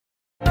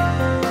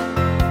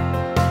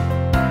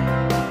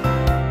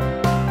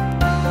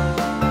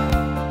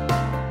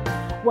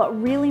what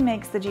really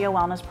makes the GIA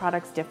Wellness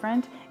products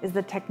different is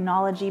the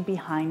technology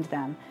behind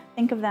them.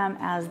 Think of them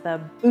as the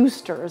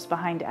boosters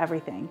behind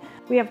everything.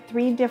 We have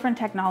 3 different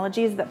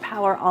technologies that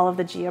power all of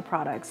the GIA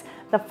products.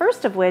 The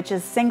first of which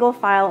is single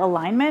file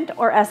alignment,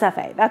 or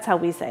SFA. That's how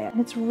we say it.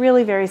 And it's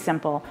really very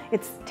simple.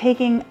 It's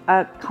taking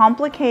a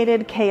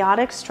complicated,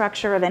 chaotic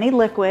structure of any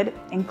liquid,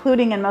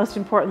 including and most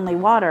importantly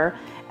water,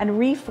 and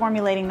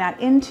reformulating that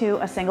into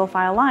a single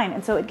file line.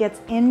 And so it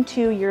gets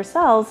into your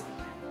cells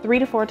 3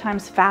 to 4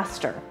 times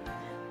faster.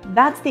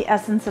 That's the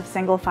essence of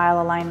single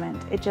file alignment.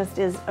 It just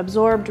is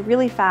absorbed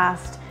really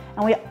fast.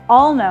 And we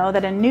all know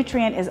that a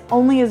nutrient is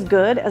only as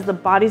good as the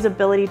body's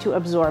ability to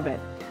absorb it.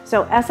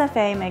 So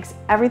SFA makes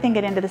everything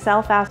get into the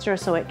cell faster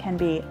so it can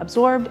be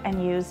absorbed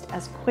and used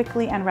as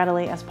quickly and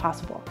readily as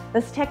possible.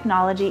 This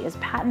technology is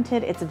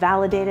patented, it's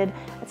validated,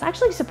 it's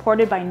actually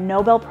supported by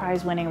Nobel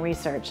Prize winning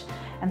research.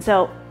 And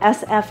so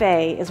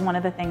SFA is one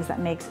of the things that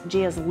makes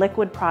GIA's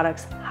liquid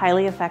products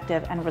highly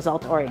effective and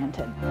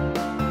result-oriented.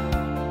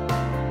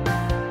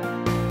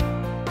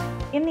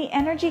 In the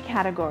energy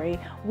category,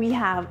 we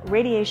have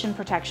radiation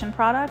protection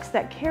products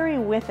that carry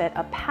with it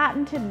a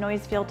patented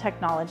noise field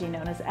technology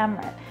known as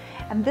MRET.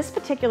 And this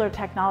particular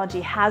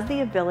technology has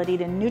the ability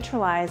to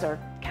neutralize or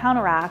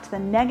counteract the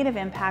negative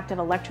impact of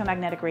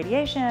electromagnetic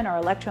radiation or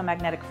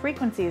electromagnetic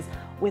frequencies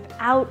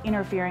without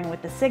interfering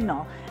with the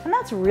signal. And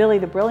that's really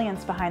the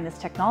brilliance behind this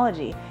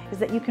technology, is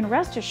that you can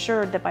rest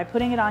assured that by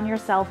putting it on your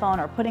cell phone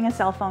or putting a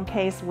cell phone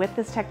case with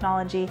this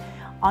technology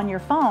on your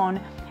phone,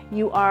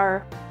 you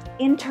are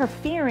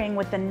interfering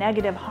with the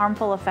negative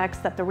harmful effects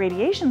that the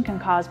radiation can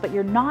cause, but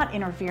you're not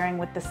interfering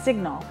with the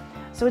signal.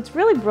 So it's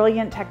really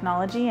brilliant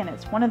technology, and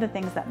it's one of the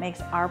things that makes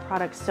our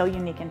products so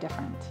unique and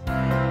different.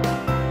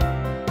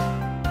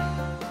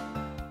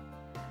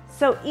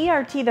 So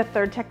ERT, the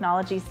third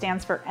technology,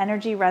 stands for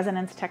energy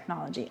resonance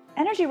technology.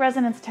 Energy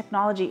resonance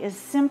technology is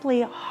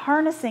simply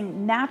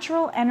harnessing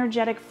natural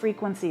energetic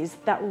frequencies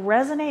that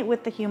resonate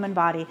with the human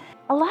body.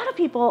 A lot of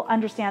people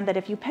understand that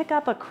if you pick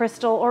up a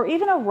crystal or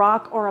even a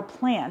rock or a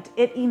plant,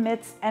 it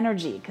emits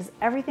energy because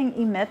everything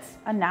emits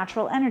a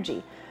natural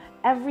energy.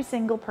 Every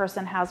single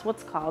person has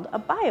what's called a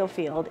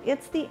biofield.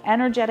 It's the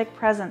energetic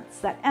presence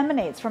that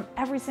emanates from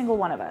every single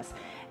one of us.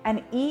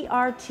 And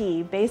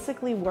ERT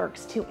basically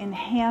works to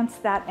enhance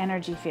that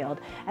energy field,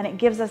 and it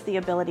gives us the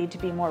ability to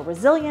be more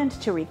resilient,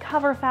 to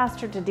recover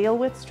faster, to deal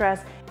with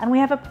stress. And we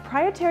have a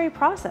proprietary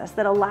process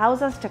that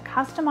allows us to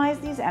customize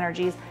these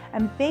energies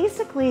and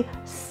basically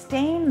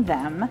stain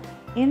them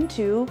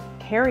into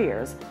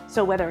carriers.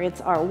 So whether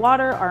it's our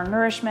water, our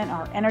nourishment,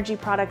 our energy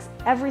products,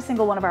 every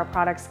single one of our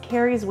products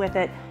carries with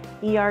it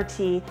ERT,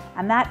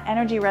 and that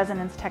energy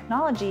resonance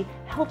technology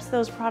helps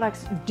those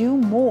products do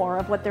more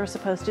of what they're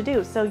supposed to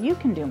do, so you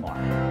can do more.